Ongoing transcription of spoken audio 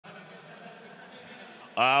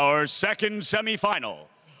our second semifinal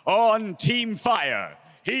on Team Fire.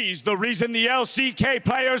 He's the reason the LCK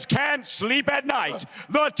players can't sleep at night.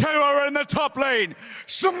 The terror in the top lane,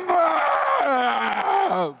 Smeb!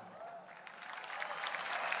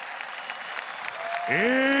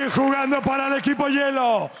 Y jugando para el equipo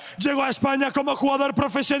Hielo. Llegó a España como jugador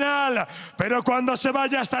profesional, pero cuando se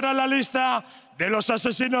vaya estará en la lista de los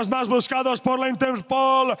asesinos más buscados por la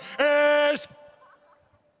Interpol. Es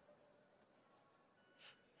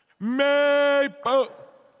Maple.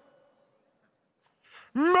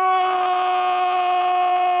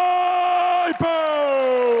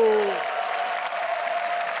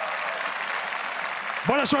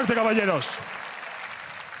 Buena suerte, caballeros.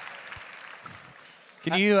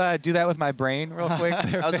 Can you do that with my brain real quick?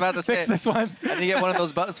 I was about to say, fix this one. I need to get one of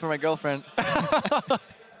those buttons for my girlfriend.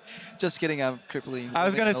 Just kidding, I'm crippling. I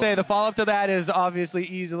was going to say, the follow-up to that is obviously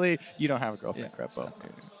easily, you don't have a girlfriend, Krepo. So.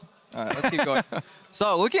 All right, let's keep going.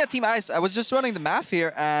 So looking at Team Ice, I was just running the math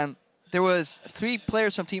here, and there was 3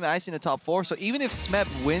 players from Team Ice in the top 4. So even if Smeb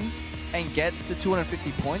wins and gets the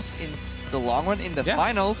 250 points in the long run in the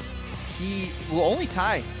finals, he will only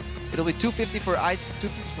tie. It'll be 250 for Ice,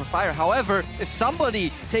 250 for Fire. However, if somebody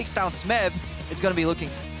takes down Smeb, it's going to be looking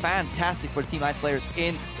fantastic for the Team Ice players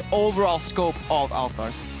in the overall scope of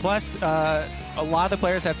All-Stars. Plus, a lot of the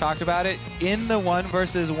players have talked about it. In the 1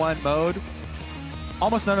 versus 1 mode,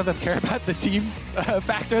 almost none of them care about the team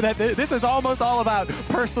factor. That this is almost all about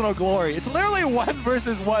personal glory. It's literally 1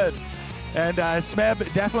 versus 1. And Smeb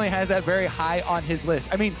definitely has that very high on his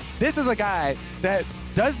list. I mean, this is a guy that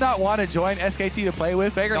does not want to join SKT to play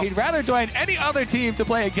with Faker. Nope. He'd rather join any other team to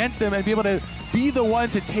play against him and be able to be the one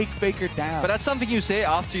to take Faker down. But that's something you say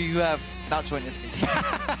after you have not joined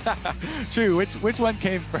SKT. True. Which one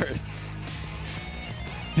came first?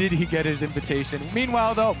 Did he get his invitation?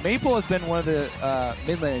 Meanwhile, though, Maple has been one of the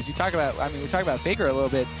mid laners. You talk about, I mean, we talk about Faker a little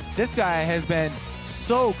bit. This guy has been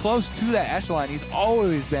so close to that echelon. He's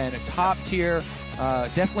always been a top tier,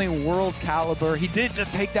 definitely world caliber. He did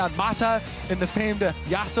just take down Mata in the famed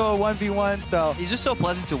Yasuo 1v1. So he's just so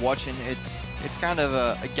pleasant to watch, and it's kind of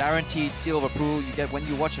a guaranteed seal of approval you get when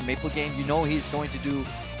you watch a Maple game. You know he's going to do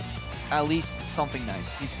at least something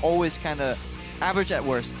nice. He's always kind of average at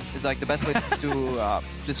worst is like the best way to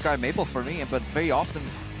describe Maple for me, but very often,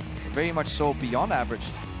 very much so beyond average.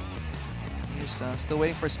 He's still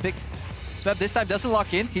waiting for his pick. Smeb this time doesn't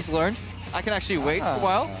lock in. He's learned. I can actually wait a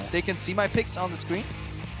while. They can see my picks on the screen.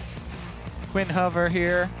 Quinn Hover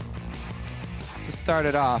here to start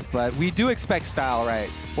it off, but we do expect style, right,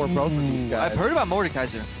 for both of these guys. I've heard about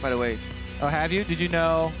Mordekaiser, by the way. Oh, have you? Did you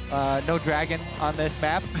know no dragon on this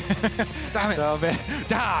map? Damn it.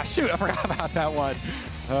 So, shoot, I forgot about that one.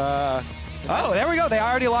 Oh, there we go. They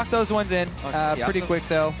already locked those ones in pretty quick,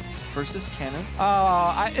 though. Versus Kennen.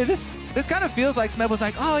 This kind of feels like Smeb was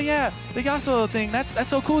like, oh, yeah, the Yasuo thing, that's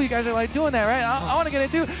so cool. You guys are, like, doing that, right? I want to get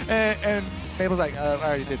it, too. And Mabel's like, I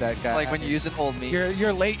already did that, guy. It's like when you use an old me.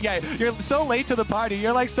 You're late. Yeah, you're so late to the party.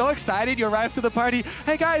 You're, like, so excited. You arrive to the party.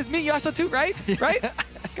 Hey, guys, meet Yasuo, too, right? Right?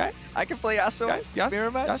 Guys? I can play Yasuo. Guys,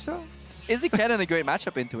 mirror match. Yasuo? Is the Kennen a great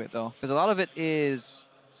matchup into it, though? Because a lot of it is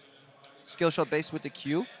skill shot based with the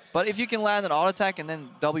Q. But if you can land an auto attack and then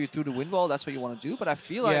W through the wind wall, that's what you want to do. But I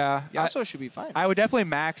feel like Yasuo should be fine. I would definitely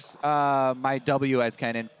max my W as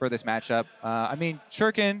Kennen for this matchup. I mean,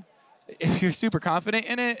 Shuriken, if you're super confident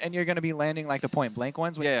in it and you're going to be landing like the point blank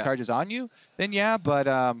ones when it charges on you, then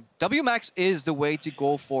but... W max is the way to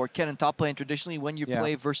go for Kennen top lane traditionally when you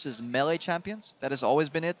play versus melee champions. That has always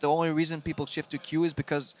been it. The only reason people shift to Q is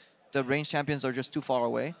because the range champions are just too far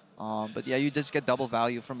away. But yeah, you just get double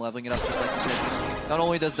value from leveling it up, just like you said. Not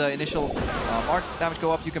only does the initial arc damage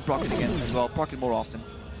go up, you can proc it again as well. Proc it more often.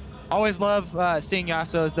 Always love seeing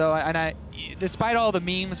Yasuo's, though. And despite all the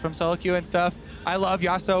memes from solo queue and stuff, I love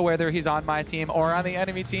Yasuo, whether he's on my team or on the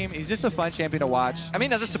enemy team. He's just a fun champion to watch. I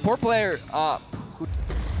mean, as a support player who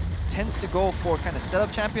tends to go for kind of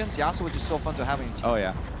setup champions, Yasuo is just so fun to have in your team. Oh,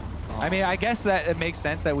 yeah. I mean, I guess that it makes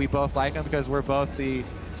sense that we both like him because we're both the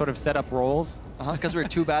sort of setup roles. Because we're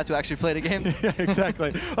too bad to actually play the game. Yeah,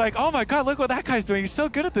 exactly. Like, oh my god, look what that guy's doing. He's so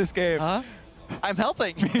good at this game. I'm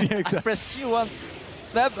helping. Exactly. I pressed Q once.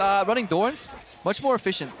 Smeb running Dorns, much more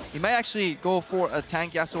efficient. He might actually go for a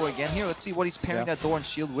tank Yasuo again here. Let's see what he's pairing that Dorn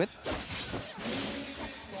shield with.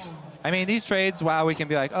 I mean, these trades, wow, we can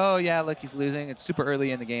be like, oh yeah, look, he's losing. It's super early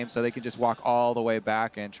in the game, so they can just walk all the way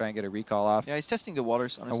back and try and get a recall off. Yeah, he's testing the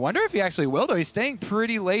waters, honestly. I wonder if he actually will, though. He's staying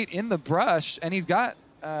pretty late in the brush, and he's got...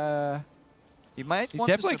 He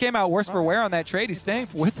definitely came out worse for wear on that trade. He's staying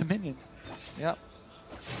with the minions. Yep.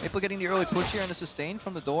 Maple getting the early push here and the sustain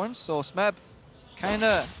from the Dorns. So Smeb kind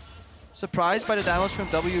of surprised by the damage from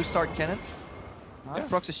W start Kennen.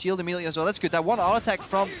 Procs his shield immediately as well. That's good. That one auto attack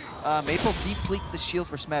from Maple depletes the shield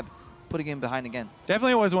for Smeb, putting him behind again.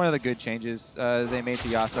 Definitely was one of the good changes they made to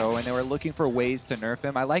Yasuo, and they were looking for ways to nerf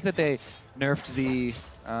him. I like that they nerfed the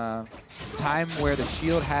time where the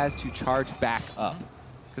shield has to charge back up,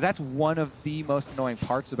 because that's one of the most annoying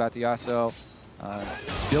parts about the Yasuo.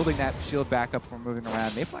 Building that shield back up from moving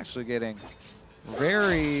around. Maple actually getting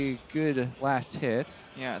very good last hits.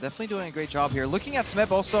 Yeah, definitely doing a great job here. Looking at Smeb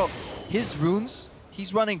also, his runes,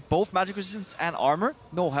 he's running both magic resistance and armor,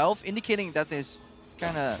 no health, indicating that his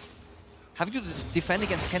kind of having to defend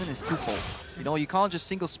against Kennen is twofold. You know, you can't just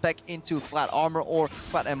single spec into flat armor or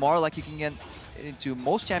flat MR like you can get into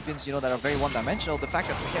most champions, you know, that are very one-dimensional. The fact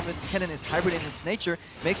that Kennen is hybrid in its nature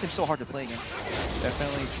makes him so hard to play against.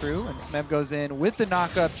 Definitely true, and Smeb goes in with the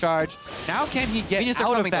knock-up charge. Now can he get Minions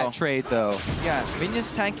out coming, of that though. trade, though? Yeah,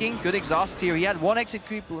 minions tanking, good exhaust here. He had one exit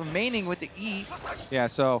creep remaining with the E. Yeah,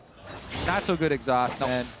 so not so good exhaust. No.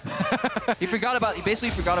 And he basically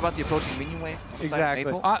forgot about the approaching minion wave.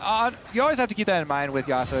 exactly. You always have to keep that in mind with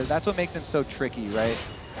Yasuo. That's what makes him so tricky, right?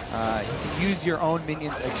 You can use your own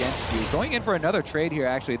minions against you. Going in for another trade here,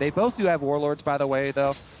 actually. They both do have Warlords, by the way,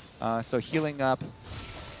 though. So healing up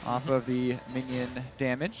off of the minion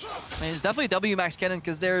damage. And it's definitely W max Kennen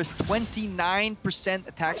because there's 29%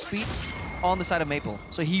 attack speed on the side of Maple.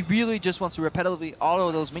 So he really just wants to repetitively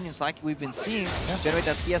auto those minions like we've been seeing, generate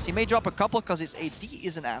that CS. He may drop a couple because his AD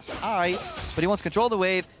isn't as high, but he wants to control the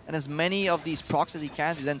wave and as many of these procs as he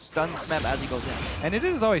can to then stun Smeb as he goes in. And it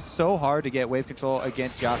is always so hard to get wave control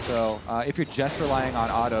against Yasuo if you're just relying on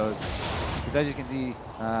autos. Because as you can see,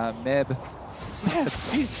 Smeb,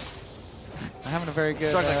 he's having a very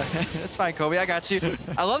good... That's fine, Kobe, I got you.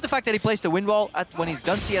 I love the fact that he placed the wind wall when he's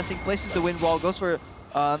done CSing, places the wind wall, goes for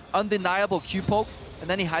undeniable Q poke, and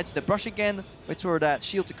then he hides the brush again, waits for that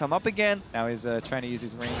shield to come up again. Now he's trying to use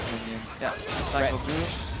his ranged minions. Yeah, cycle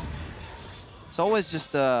through. It's always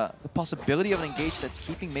just the possibility of an engage that's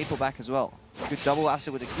keeping Maple back as well. Good double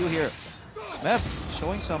asset with the Q here. Smeb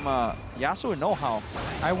showing some Yasuo know-how.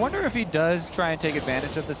 I wonder if he does try and take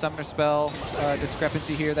advantage of the summoner spell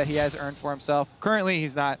discrepancy here that he has earned for himself. Currently,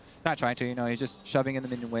 he's not trying to. You know, he's just shoving in the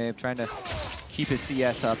minion wave, trying to keep his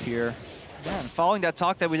CS up here. Yeah, and following that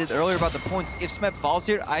talk that we did earlier about the points, if Smeb falls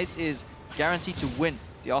here, Ice is guaranteed to win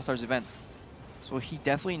the All-Stars event. So he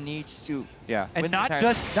definitely needs to and win not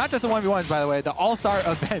just the 1v1s, by the way, the All-Star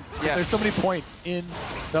events. Yeah. There's so many points in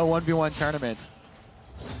the 1v1 tournament.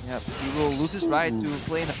 Yep, he will lose his right to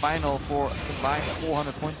play in the final for combined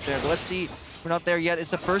 400 points there. But let's see, we're not there yet. It's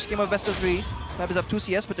the first game of best of 3. Smeb is up 2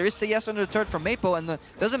 CS, but there is CS under the turret from Maple, and it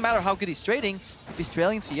doesn't matter how good he's trading. If he's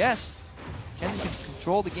trailing CS, Kennen can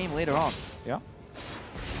control the game later on. Yeah.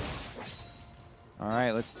 All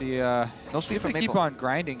right, let's see. No sweep from Maple. Keep on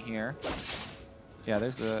grinding here. Yeah,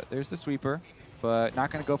 there's the sweeper, but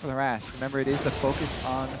not going to go for the Rash. Remember, it is the focus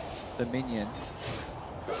on the minions.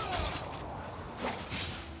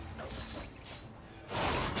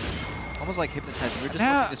 Almost like hypnotizing. We're just looking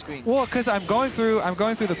at the screen. Well, because I'm going through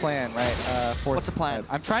the plan, right? What's the plan?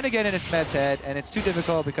 I'm trying to get into Smeb's head, and it's too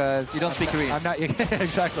difficult because you don't speak Korean. I'm not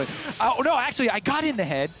exactly. Oh no, actually, I got in the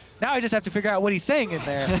head. Now I just have to figure out what he's saying in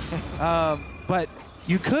there. But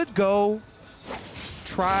you could go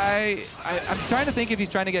try. I'm trying to think if he's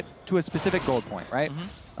trying to get to a specific gold point, right?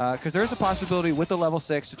 Because there's a possibility with the level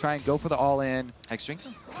 6 to try and go for the all-in. Hex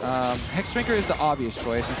Drinker? Hex Drinker is the obvious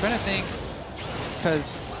choice. I'm trying to think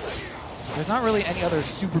because there's not really any other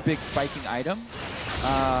super big spiking item.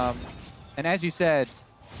 And as you said,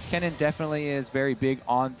 Kennen definitely is very big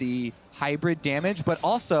on the hybrid damage, but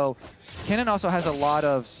also Kennen also has a lot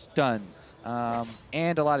of stuns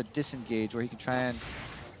and a lot of disengage where he can try and,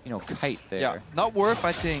 you know, kite there. Yeah, not worth,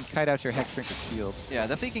 I think. Kite out your Hex Drinker shield. Yeah,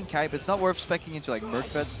 definitely can kite, but it's not worth specking into like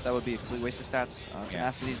Merc Beds. That would be a complete waste of stats.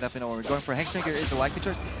 Tenacity is definitely not what we're going for. Hex Drinker is the likely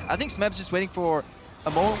choice. I think Smeb's just waiting for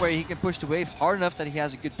a moment where he can push the wave hard enough that he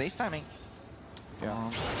has a good base timing.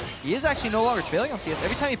 Yeah. He is actually no longer trailing on CS.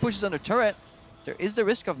 Every time he pushes under turret, there is the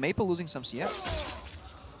risk of Maple losing some CS.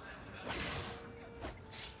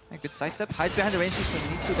 A good sidestep, hides behind the range piece when he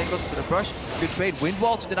needs to, then goes for the brush. Good trade, wind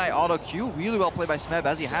wall to deny auto Q. Really well played by Smeb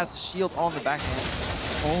as he has the shield on the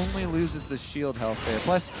backhand. Only loses the shield health there.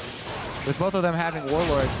 Plus, with both of them having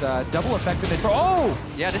Warlords, double effectiveness for... Oh!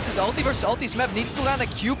 Yeah, this is ulti versus ulti. Smeb needs to land a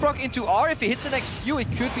Q proc into R. If he hits the next Q, it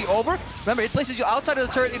could be over. Remember, it places you outside of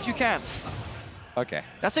the turret if you can. Okay.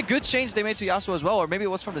 That's a good change they made to Yasuo as well, or maybe it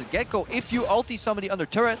was from the get-go. If you ulti somebody under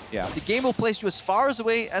turret, the game will place you as far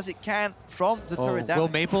away as it can from the turret down. Will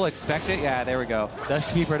Maple expect it? Yeah, there we go. The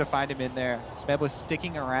sweeper to find him in there. Smeb was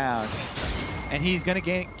sticking around. And he's going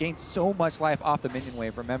to gain so much life off the minion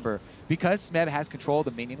wave, remember. Because Smeb has control of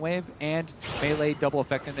the minion wave and melee double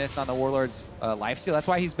effectiveness on the Warlord's lifesteal, that's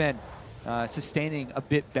why he's been sustaining a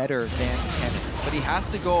bit better than Kennen. But he has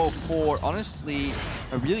to go for, honestly,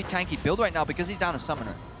 a really tanky build right now because he's down a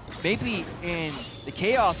summoner. Maybe in the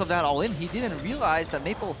chaos of that all-in, he didn't realize that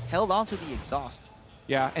Maple held on to the exhaust.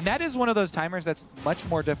 Yeah, and that is one of those timers that's much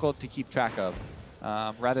more difficult to keep track of,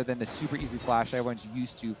 rather than the super easy flash everyone's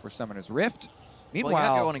used to for Summoner's Rift. Meanwhile, well, you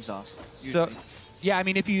have your own exhaust. So, yeah, I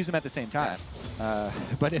mean, if you use them at the same time.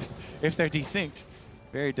 But if they're desynced,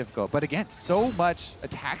 very difficult. But again, so much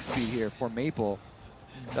attack speed here for Maple,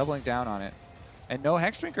 doubling down on it. And no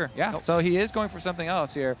Hex Drinker, yeah. Nope. So he is going for something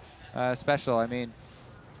else here, special. I mean,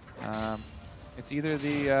 it's either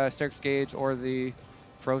the Sterk's Gauge or the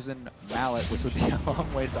Frozen Mallet, which would be a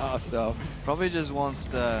long ways off, so. Probably just wants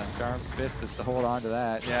the Charm's Fist to hold on to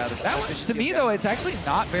that. Yeah, that one, to me, though, it's actually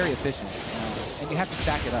not very efficient. And you have to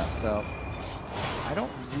stack it up, so I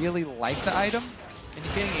don't really like the item.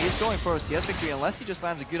 Indicating he is going for a CS victory unless he just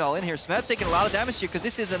lands a good all-in here. Smeb taking a lot of damage here because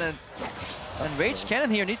this is an enraged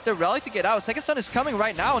Kennen here. Needs the Relic to get out. Second stun is coming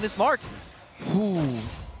right now on this mark. Ooh,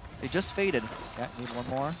 they just faded. Yeah, need one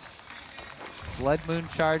more. Blood Moon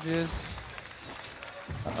charges.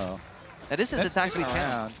 Uh-oh. Now this is the attack speed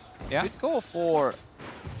Kennen. Yeah. Good goal for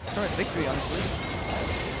current victory, honestly.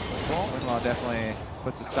 Winwell definitely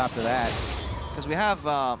puts a stop to that. Because we have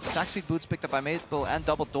attack speed boots picked up by Maple and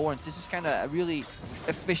double door, and this is kind of a really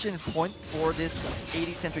efficient point for this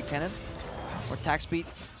 80-centric Kennen, or attack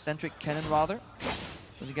speed-centric Kennen rather.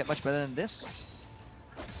 Doesn't get much better than this.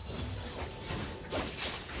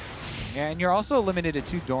 Yeah, and you're also limited to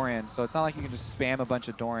 2 Dorans, so it's not like you can just spam a bunch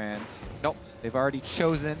of Dorans. Nope. They've already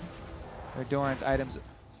chosen their Dorans items.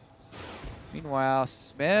 Meanwhile,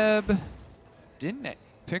 Smeb didn't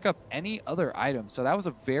pick up any other items, so that was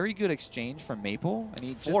a very good exchange from Maple, and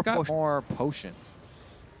he just got more potions.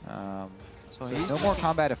 So no more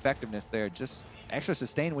combat effectiveness there, just extra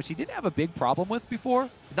sustain, which he didn't have a big problem with before.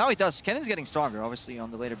 Now he does. Kennen's getting stronger, obviously,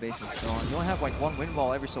 on the later basis, so you only have like one wind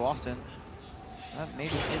wall every so often. That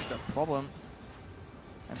maybe is the problem.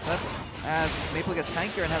 And as Maple gets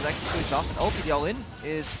tankier and has access to exhaust and ulti, the all-in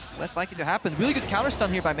is less likely to happen. Really good counter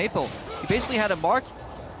stun here by Maple. He basically had a mark,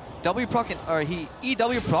 W proc, or he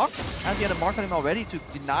EW proc, as he had a mark on him already to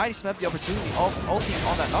deny Smeb the opportunity of ulting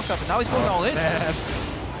on that knockup, and now he's going all in.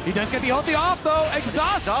 He does get the ulti off though,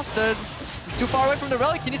 Exhausted. He's too far away from the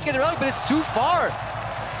relic. He needs to get the relic, but it's too far.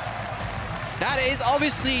 That is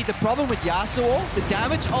obviously the problem with Yasuo. The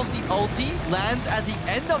damage of the ulti lands at the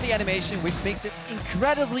end of the animation, which makes it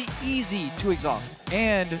incredibly easy to exhaust.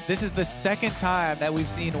 And this is the second time that we've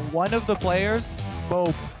seen one of the players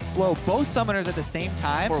blow both summoners at the same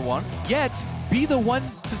time. For one. Yet be the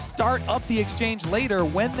ones to start up the exchange later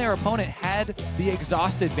when their opponent had the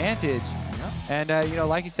exhaust advantage. Yeah. And you know,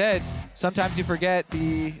 like you said, sometimes you forget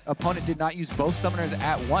the opponent did not use both summoners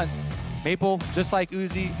at once. Maple, just like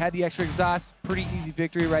Uzi, had the extra exhaust. Pretty easy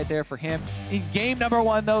victory right there for him. In game number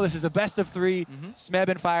 1, though, this is a best of 3. Smeb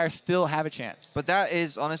and Fire still have a chance. But that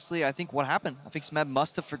is honestly, I think, what happened. I think Smeb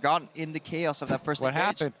must have forgotten in the chaos of that first what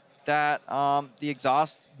happened? That the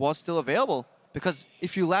exhaust was still available. Because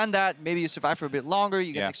if you land that, maybe you survive for a bit longer,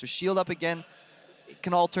 you get extra shield up again. It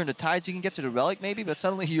can all turn the tides. You can get to the relic maybe, but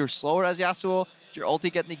suddenly you're slower as Yasuo. Your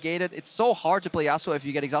ulti get negated. It's so hard to play Yasuo if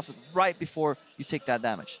you get exhausted right before you take that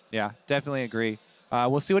damage. Yeah, definitely agree.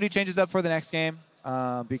 We'll see what he changes up for the next game,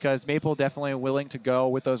 because Maple definitely willing to go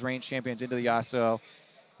with those ranged champions into the Yasuo,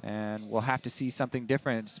 and we'll have to see something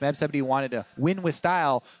different. Smeb said he wanted to win with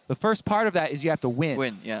style. The first part of that is you have to win.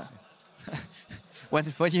 Win, yeah. when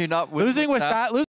you're not losing with style.